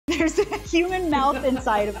There's a human mouth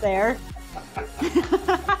inside of there.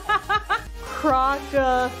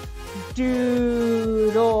 Crocodoodle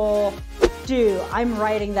do. I'm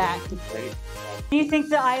writing that. Do you think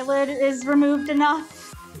the eyelid is removed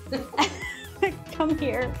enough? Come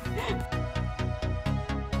here.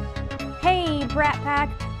 Hey, Brat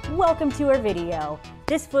Pack. Welcome to our video.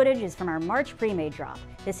 This footage is from our March Premade Drop.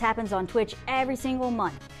 This happens on Twitch every single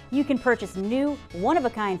month. You can purchase new,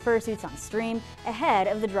 one-of-a-kind fursuits on stream ahead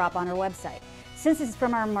of the drop on our website. Since this is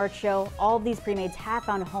from our March show, all of these premades have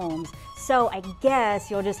found homes, so I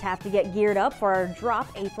guess you'll just have to get geared up for our drop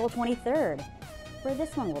April 23rd, where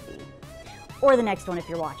this one will be. Or the next one if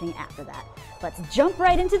you're watching after that. Let's jump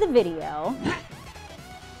right into the video.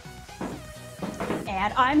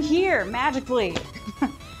 And I'm here, magically.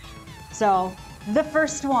 So, the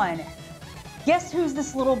first one. Guess who's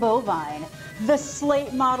this little bovine? The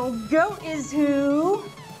slate model goat is who?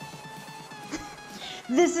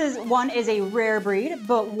 This one is a rare breed,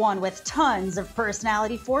 but one with tons of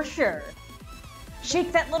personality for sure.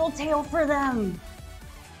 Shake that little tail for them.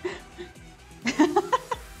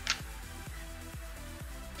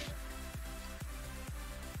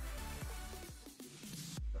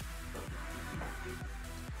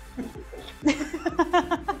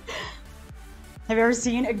 Have you ever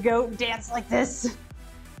seen a goat dance like this?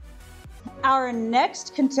 Our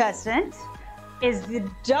next contestant is the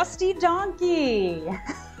Dusty Donkey.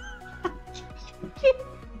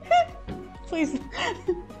 Please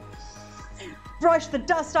brush the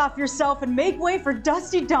dust off yourself and make way for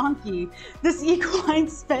Dusty Donkey. This equine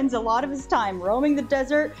spends a lot of his time roaming the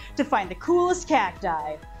desert to find the coolest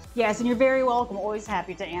cacti. Yes, and you're very welcome. Always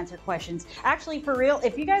happy to answer questions. Actually, for real,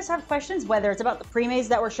 if you guys have questions, whether it's about the premades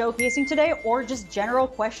that we're showcasing today or just general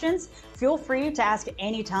questions, feel free to ask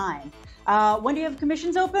anytime. When do you have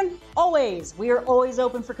commissions open? Always. We are always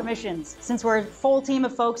open for commissions. Since we're a full team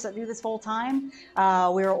of folks that do this full time,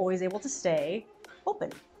 we are always able to stay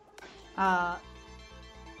open. Oh,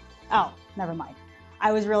 never mind.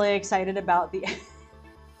 I was really excited about the...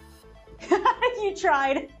 You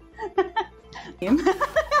tried.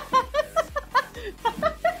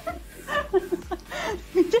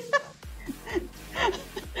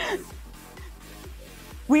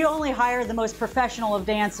 We only hire the most professional of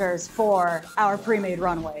dancers for our pre-made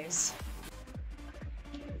runways.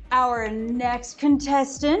 Our next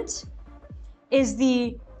contestant is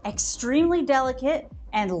the extremely delicate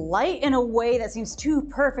and light in a way that seems too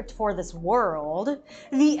perfect for this world,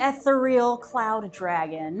 the ethereal cloud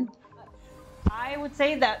dragon. I would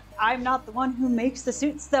say that I'm not the one who makes the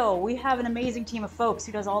suits, though. We have an amazing team of folks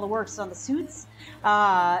who does all the works on the suits.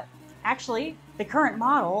 Actually, the current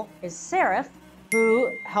model is Seraph, who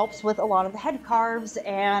helps with a lot of the head carves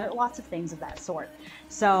and lots of things of that sort.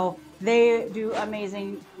 So they do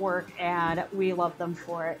amazing work, and we love them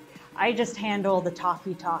for it. I just handle the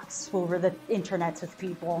talky talks over the internets with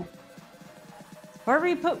people.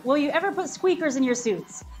 Will you ever put squeakers in your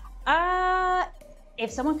suits? If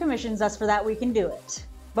someone commissions us for that, we can do it.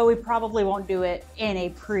 But we probably won't do it in a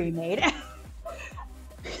pre-made.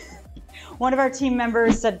 One of our team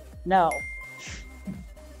members said no.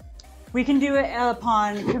 We can do it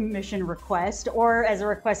upon commission request, or as a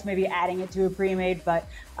request, maybe adding it to a pre-made, but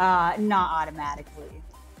not automatically.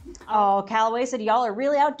 Oh, Callaway said, y'all are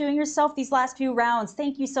really outdoing yourself these last few rounds.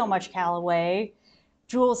 Thank you so much, Callaway.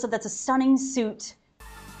 Jules said, that's a stunning suit.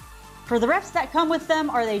 For the reps that come with them,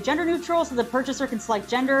 are they gender neutral so the purchaser can select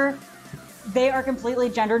gender? They are completely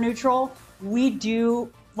gender neutral. We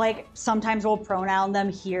do, like, sometimes we'll pronoun them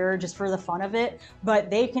here just for the fun of it, but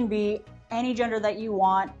they can be any gender that you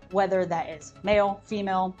want, whether that is male,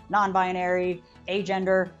 female, non-binary,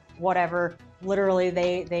 agender, whatever. Literally,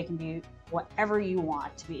 they can be whatever you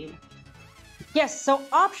want to be. Yes, so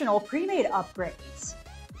optional pre-made upgrades.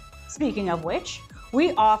 Speaking of which,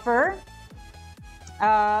 we offer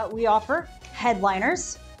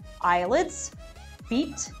headliners, eyelids,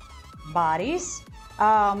 feet, bodies.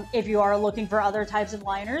 If you are looking for other types of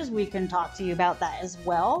liners, we can talk to you about that as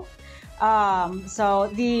well. So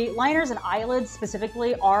the liners and eyelids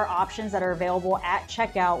specifically are options that are available at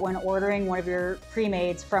checkout when ordering one of your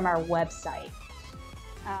pre-mades from our website.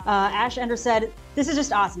 Ash Ender said, this is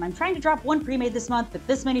just awesome. I'm trying to drop one pre-made this month, but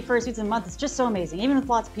this many fursuits in a month is just so amazing. Even if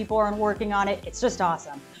lots of people aren't working on it, it's just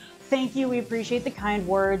awesome. Thank you. We appreciate the kind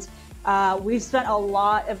words. We've spent a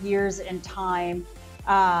lot of years and time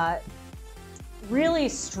really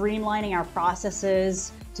streamlining our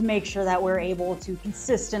processes to make sure that we're able to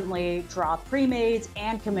consistently drop pre-mades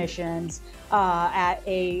and commissions at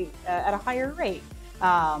a higher rate.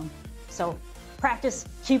 So practice,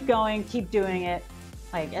 keep going, keep doing it.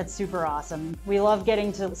 Like, it's super awesome. We love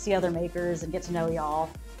getting to see other makers and get to know y'all.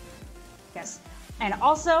 Yes. And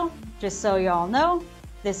also, just so y'all know,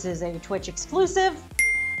 this is a Twitch exclusive.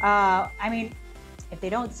 I mean, if they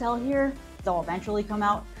don't sell here, they'll eventually come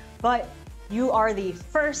out, but you are the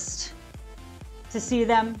first to see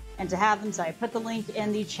them and to have them, so I put the link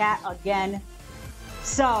in the chat again.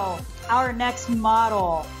 So, our next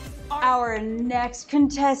model, our next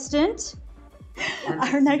contestant,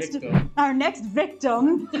 our next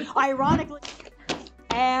victim, ironically,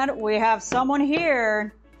 and we have someone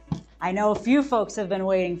here. I know a few folks have been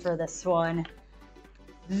waiting for this one.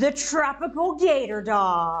 The tropical gator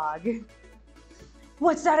dog.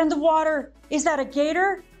 What's that in the water? Is that a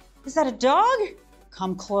gator? Is that a dog?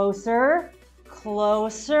 Come closer,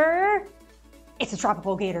 closer. It's a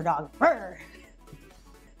tropical gator dog. Brr.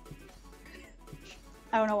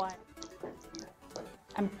 I don't know why.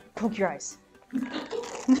 Poke your eyes.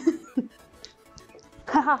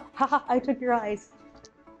 Haha, haha, I took your eyes.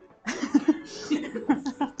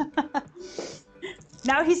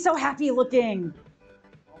 Now he's so happy looking.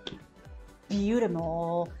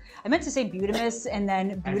 Beautiful. I meant to say beautimous and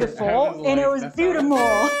then beautiful, and it was beautiful.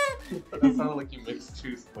 That sounded like you mixed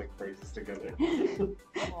two like phrases together.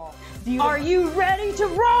 Are you ready to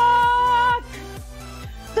rock?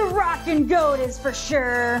 The rockin' goat is for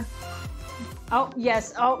sure. Oh,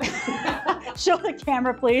 yes. Oh, show the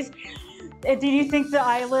camera, please. Did you think the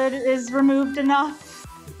eyelid is removed enough?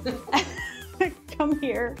 Come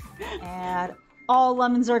here. And all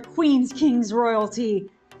lemons are queens, kings, royalty.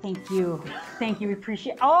 Thank you. Thank you. We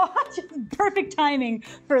appreciate. Oh, just perfect timing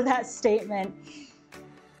for that statement.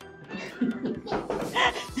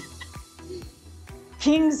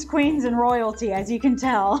 Kings, queens, and royalty, as you can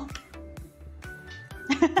tell.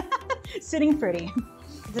 Sitting pretty.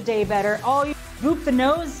 The day better. Oh, you boop the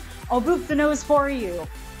nose. I'll boop the nose for you.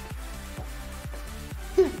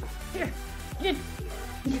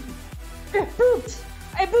 Booped.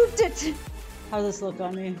 I booped it. How does this look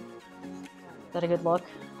on me? Is that a good look?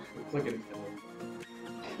 It's like an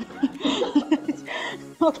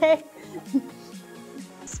Okay.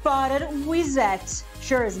 Spotted Wizette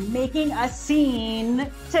sure is making a scene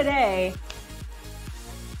today.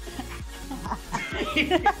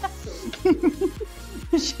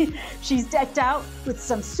 She's decked out with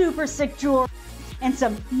some super sick jewelry and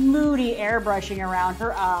some moody airbrushing around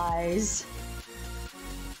her eyes.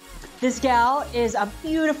 This gal is a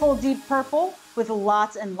beautiful deep purple with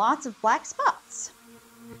lots and lots of black spots.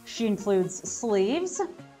 She includes sleeves,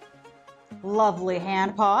 lovely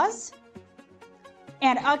hand paws,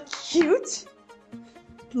 and a cute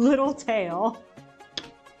little tail.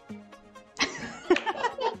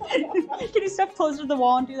 Can you step closer to the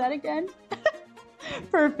wall and do that again?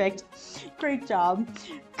 Perfect. Great job.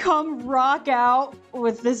 Come rock out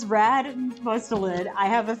with this rad mustelid. I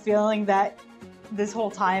have a feeling that this whole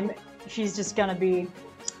time she's just gonna be,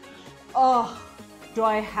 oh, do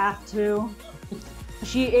I have to?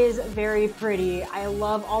 She is very pretty. I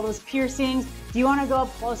love all those piercings. Do you want to go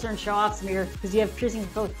up closer and show off some of your, because you have piercings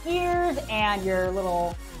in both ears and your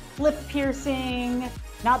little lip piercing.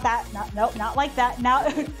 Not that, nope, not like that. Now,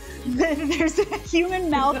 there's a human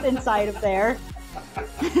mouth inside of there.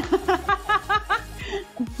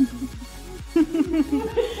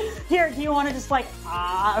 Here, do you want to just like,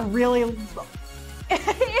 really?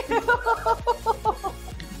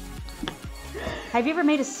 Have you ever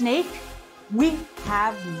made a snake? We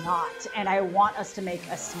have not, and I want us to make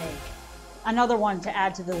a snake. Another one to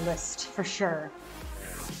add to the list, for sure.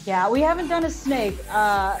 Yeah, we haven't done a snake,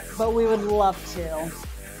 but we would love to.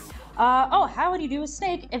 Oh, how would you do a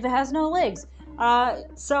snake if it has no legs?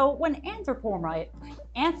 So when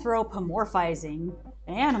anthropomorphizing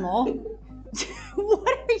an animal,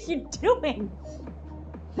 what are you doing?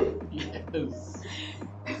 Yes.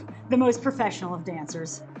 The most professional of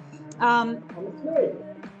dancers.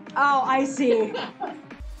 Oh, I see.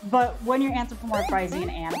 But when you're anthropomorphizing an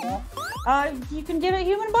animal, you can give it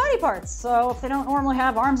human body parts. So if they don't normally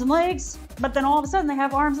have arms and legs, but then all of a sudden they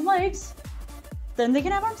have arms and legs, then they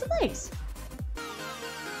can have arms and legs.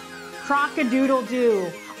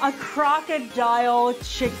 Crock-a-doodle-doo. A crocodile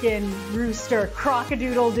chicken rooster.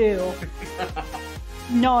 Crock-a-doodle-doo.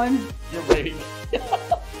 No, You're right.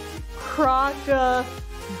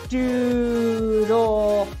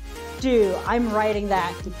 Crock-a-doodle-doo. I'm writing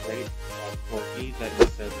that. Great. That you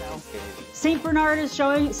said that. Saint Bernard is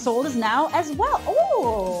sold as now as well.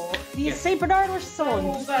 Oh, the Yes. Saint Bernard was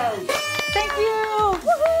sold. Thank you.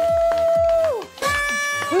 Woohoo!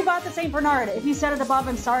 Who bought the Saint Bernard? If you said it above,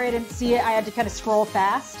 I'm sorry I didn't see it. I had to kind of scroll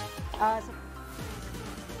fast.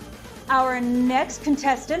 Our next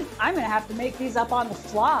contestant, I'm gonna have to make these up on the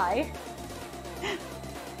fly,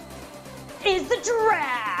 is the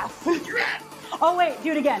giraffe. Oh wait,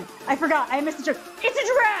 do it again. I forgot. I missed the joke. It's a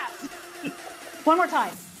giraffe. One more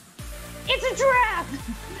time. It's a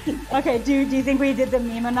giraffe. Okay. Do you think we did the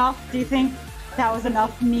meme enough? Do you think that was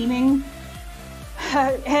enough memeing?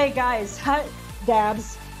 Hey guys,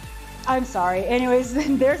 dabs. I'm sorry. Anyways,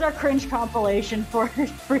 there's our cringe compilation for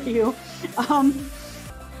you.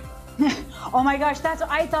 Oh my gosh, that's what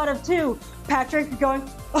I thought of too. Patrick going,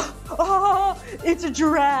 oh, it's a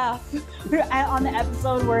giraffe. On the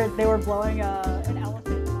episode where they were blowing an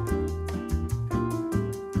elephant.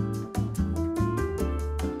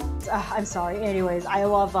 I'm sorry. Anyways, I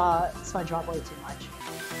love SpongeBob way too much.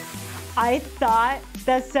 I thought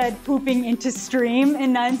that said pooping into stream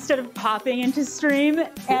and not instead of popping into stream.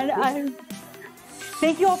 And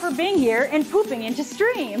thank you all for being here and pooping into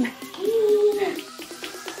stream.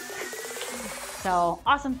 So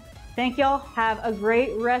awesome. Thank y'all. Have a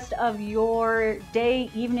great rest of your day,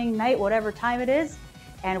 evening, night, whatever time it is.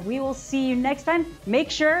 And we will see you next time. Make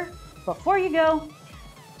sure, before you go,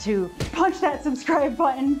 to punch that subscribe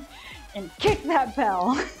button and kick that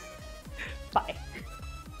bell. Bye.